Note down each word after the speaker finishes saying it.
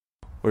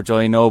We're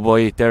joined now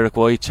by Derek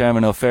White,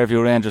 chairman of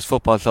Fairview Rangers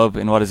Football Club,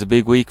 in what is a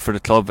big week for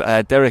the club.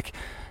 Derek,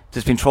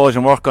 there's been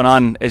Trojan work going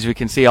on, as we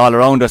can see all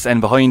around us,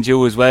 and behind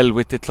you as well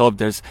with the club.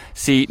 There's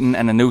seating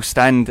and a new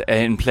stand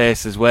in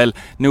place as well,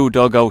 new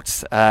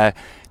dugouts,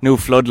 new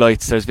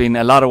floodlights. There's been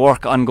a lot of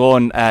work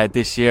ongoing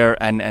this year,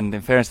 and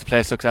in fairness, the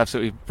place looks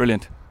absolutely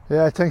brilliant.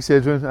 Yeah, thanks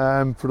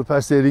Adrian. For the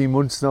past 18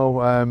 months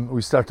now,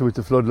 we started with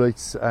the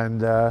floodlights,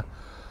 and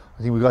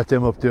I think we got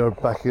them up there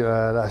back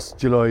last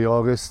July,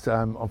 August.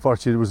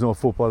 Unfortunately, there was no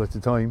football at the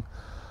time.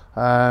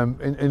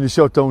 In the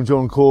shutdown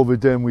during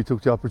COVID, then we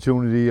took the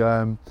opportunity.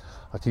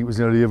 I think it was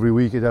nearly every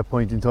week at that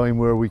point in time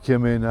where we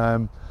came in,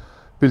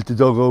 built the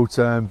dugouts,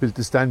 built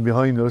the stand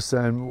behind us.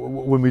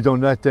 And when we done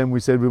that, then we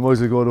said we might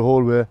as well go the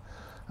whole way.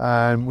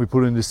 And we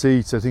put in the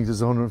seats. I think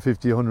there's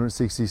 150,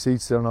 160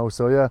 seats there now.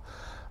 So yeah,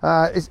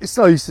 it's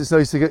nice. It's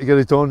nice to get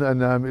it done,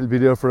 and it'll be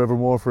there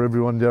forevermore for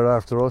everyone there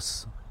after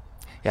us.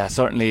 Yeah,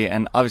 certainly,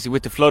 and obviously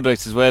with the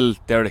floodlights as well,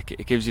 Derek,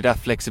 it gives you that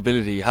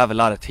flexibility. You have a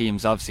lot of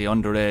teams, obviously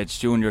underage,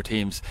 junior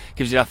teams. It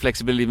gives you that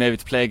flexibility maybe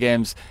to play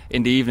games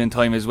in the evening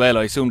time as well.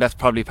 I assume that's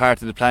probably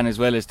part of the plan as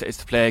well, is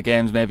to play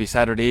games maybe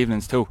Saturday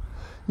evenings too.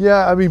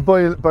 Yeah, I mean,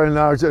 by and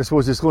large, I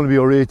suppose it's going to be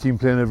our A team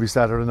playing every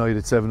Saturday night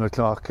at 7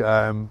 o'clock.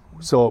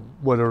 So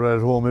whether they're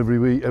at home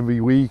every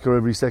week or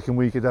every second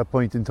week at that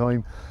point in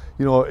time,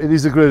 you know, it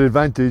is a great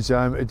advantage.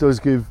 It does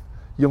give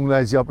young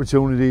lads the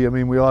opportunity. I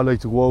mean, we all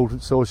like to go out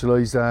and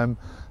socialise.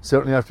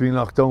 Certainly after being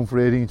locked down for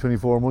 18,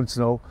 24 months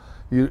now,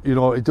 you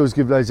know, it does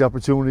give lads the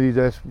opportunity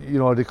that, you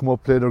know, they come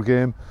up, play their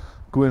game,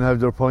 go in, have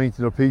their pint,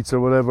 their pizza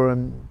or whatever,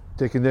 and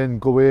they can then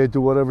go away, do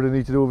whatever they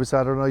need to do over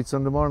Saturday night,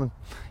 Sunday morning.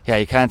 Yeah,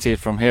 you can't see it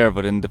from here,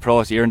 but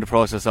you're in the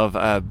process of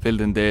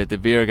building the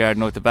beer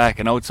garden out the back,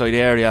 an outside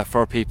area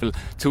for people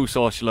to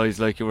socialise,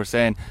 like you were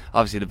saying.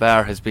 Obviously the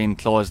bar has been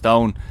closed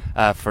down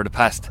for the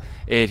past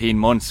 18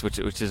 months, which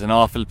is an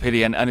awful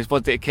pity, and I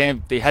suppose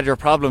they had your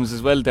problems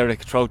as well,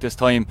 Derek, throughout this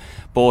time,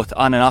 both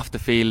on and off the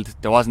field.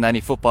 There wasn't any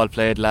football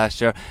played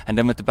last year, and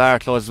then with the bar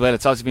closed as well,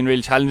 it's also been a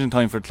really challenging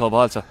time for the club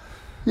also.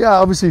 Yeah,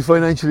 obviously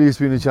financially it's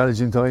been a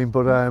challenging time,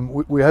 but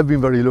we have been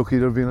very lucky.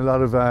 There have been a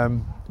lot of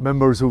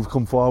members who've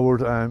come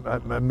forward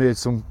and made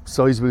some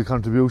sizable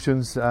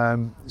contributions,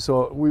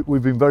 so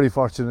we've been very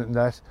fortunate in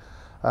that.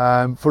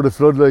 For the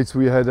floodlights,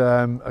 we had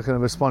a kind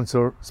of a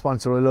sponsor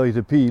allied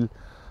appeal,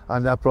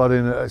 and that brought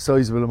in a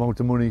sizable amount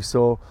of money.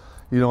 So,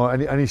 you know,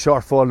 any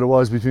shortfall there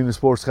was between the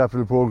Sports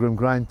Capital Programme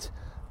grant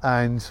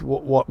and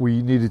what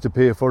we needed to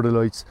pay for the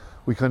lights,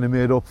 we kind of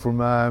made up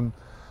from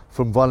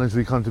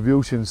voluntary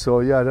contributions.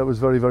 So yeah, that was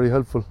very, very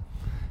helpful.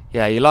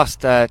 Yeah, you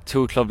lost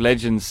two club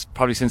legends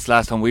probably since the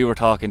last time we were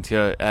talking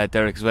to you,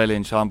 Derek, as well,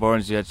 in Sean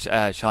Burns. You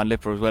had Sean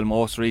Lipper as well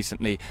most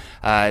recently.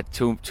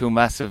 Two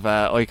massive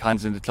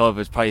icons in the club.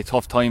 It's probably a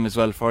tough time as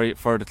well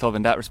for the club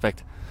in that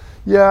respect.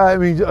 Yeah, I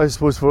mean, I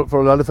suppose for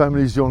a lot of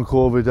families during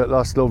COVID that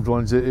lost loved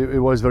ones, it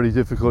was very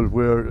difficult,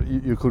 where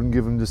you couldn't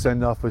give them the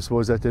send-off, I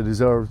suppose, that they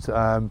deserved.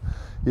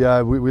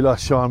 Yeah, we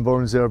lost Sean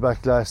Burns there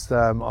back last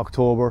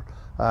October.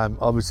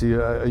 Obviously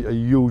a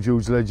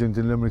huge legend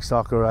in Limerick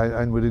soccer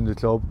and within the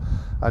club.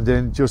 And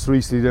then just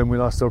recently then we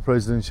lost our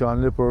president,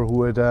 Sean Lipper,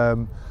 who had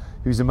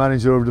he was the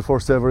manager of the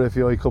first ever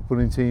FAI Cup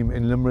winning team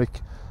in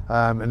Limerick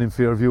and in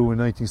Fairview in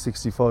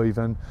 1965.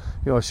 And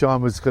you know,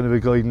 Sean was kind of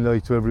a guiding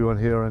light to everyone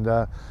here,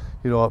 and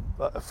you know,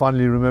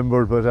 fondly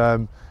remembered, but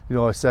you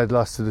know, a sad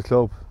loss to the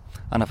club.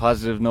 On a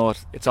positive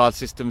note, it's all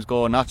systems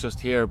go, not just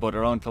here but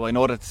around club. I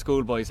know that the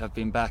schoolboys have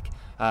been back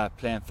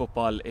playing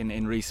football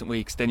in recent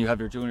weeks. Then you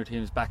have your junior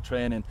teams back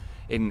training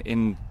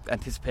in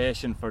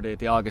anticipation for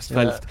the August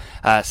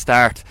 12th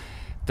start.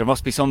 There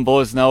must be some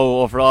buzz now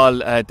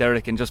overall,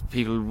 Derek, and just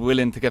people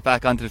willing to get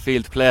back onto the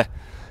field to play.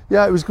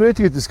 Yeah, it was great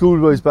to get the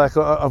schoolboys back.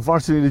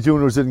 Unfortunately, the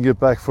juniors didn't get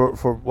back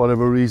for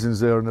whatever reasons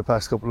there in the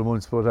past couple of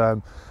months,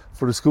 but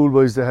for the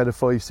schoolboys, they had a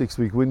 5-6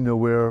 week window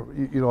where,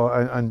 you know,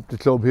 and the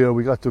club here,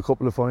 we got to a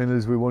couple of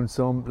finals, we won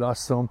some,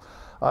 lost some.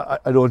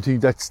 I don't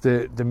think that's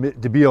the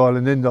be all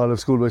and end all of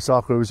schoolboy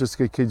soccer. It was just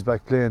to get kids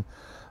back playing.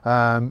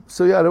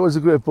 So yeah, there was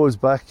a great buzz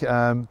back.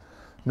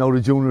 Now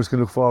the juniors can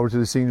look forward to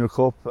the Senior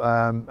Cup,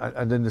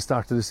 and then the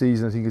start of the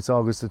season. I think it's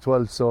August the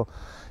 12th. So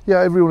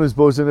yeah, everyone is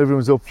buzzing,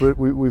 everyone's up for it.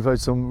 We've had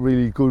some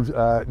really good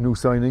new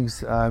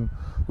signings.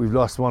 We've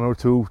lost one or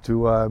two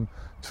to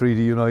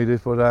Treaty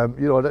United, but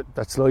you know,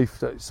 that's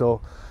life.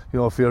 So you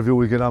know, Fairview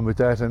will get on with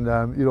that,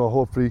 and you know,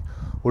 hopefully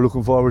we're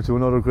looking forward to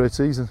another great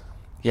season.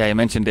 Yeah, you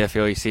mentioned the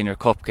FAI Senior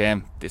Cup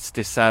game. It's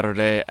this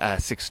Saturday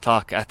at 6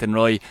 o'clock at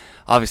Athenry.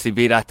 Obviously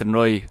beat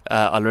Athenry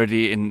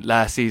already in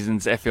last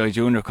season's FAI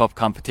Junior Cup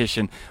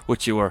competition,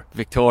 which you were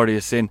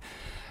victorious in.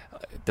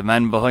 The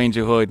man behind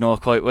you, who I know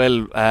quite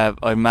well,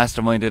 I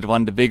masterminded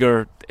one of the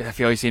bigger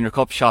FAI Senior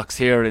Cup shocks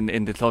here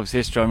in the club's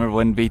history. I remember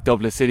when we beat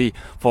Dublin City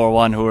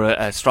 4-1, who were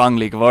a strong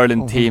League of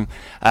Ireland team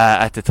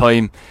at the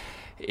time.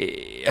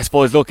 I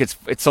suppose, look, it's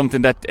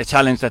something that a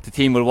challenge that the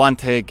team will want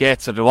to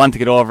get, so they want to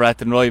get over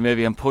Athenry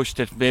maybe and push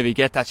to maybe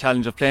get that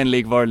challenge of playing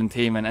League of Ireland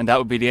team, and that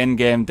would be the end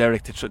game,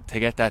 Derek, to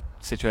get that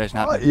situation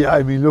happening. Yeah,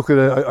 I mean, look at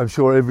it. I'm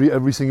sure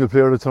every single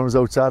player that turns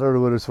out Saturday,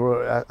 whether it's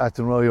for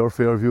Athenry or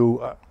Fairview,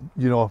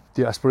 you know,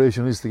 the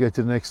aspiration is to get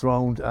to the next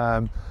round.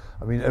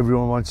 I mean,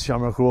 everyone wants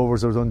Shamrock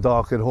Rovers or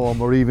Dundalk at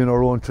home, or even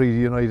our own Treaty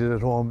United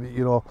at home.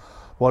 You know,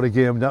 what a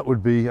game that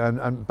would be.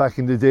 And back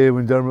in the day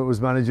when Dermot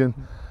was managing,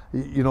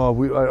 you know,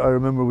 I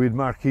remember we had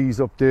marquees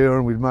up there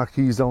and we had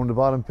marquees down the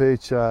bottom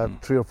pitch,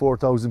 3,000 or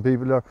 4,000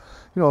 people there.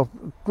 You know,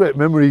 great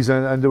memories,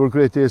 and they were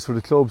great days for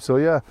the club. So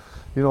yeah,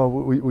 you know,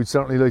 we'd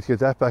certainly like to get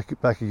that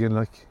back again.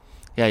 Like,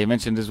 yeah, you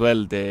mentioned as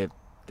well the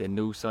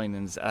new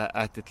signings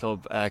at the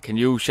club. Can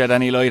you shed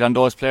any light on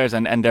those players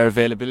and their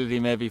availability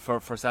maybe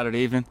for Saturday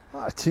evening?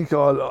 I think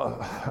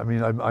I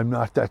mean, I'm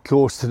not that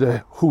close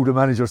to who the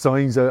manager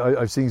signs.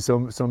 I've seen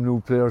some new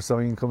players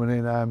signing coming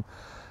in.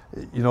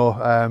 You know,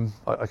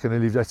 I kind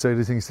of leave that side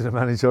of things to the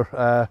manager.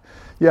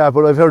 Yeah,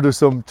 but I've heard there's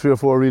 3 or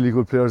 4 really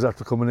good players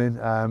after coming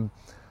in.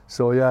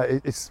 So yeah,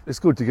 it's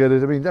good to get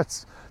it. I mean,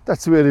 that's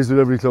the way it is with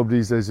every club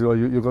these days. You know,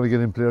 you're going to get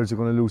in players, you're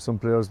going to lose some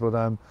players, but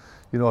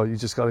you know, you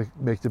just got to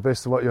make the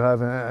best of what you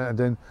have, and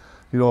then,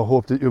 you know,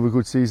 hope that you have a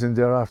good season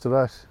there after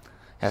that.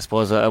 I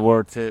suppose a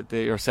word to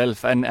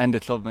yourself and the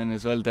clubmen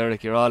as well,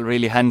 Derek. You're all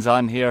really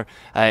hands-on here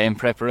in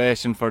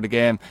preparation for the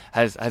game.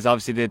 Has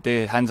obviously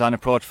the hands-on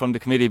approach from the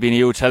committee been a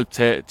huge help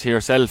to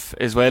yourself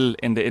as well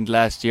in the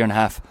last year and a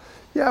half?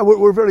 Yeah,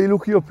 we're very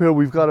lucky up here.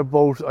 We've got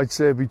about, I'd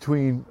say,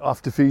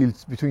 off the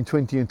field, between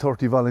 20 and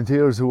 30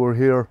 volunteers who are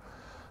here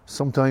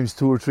sometimes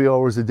 2 or 3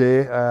 hours a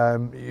day,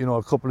 you know,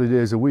 a couple of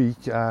days a week.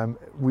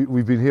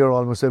 We've been here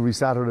almost every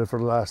Saturday for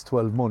the last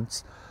 12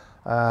 months.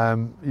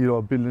 You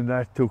know, building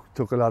that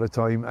took a lot of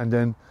time, and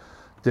then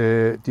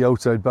the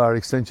outside bar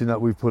extension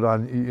that we've put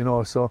on, you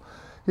know, so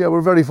yeah,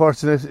 we're very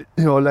fortunate.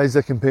 You know, lads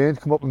that can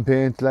paint come up and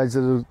paint, lads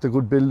that are the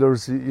good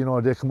builders, you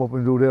know, they come up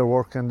and do their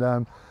work, and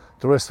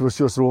the rest of us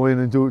just row in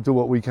and do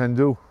what we can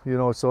do, you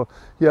know. So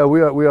yeah,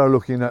 we are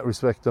lucky in that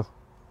respect though.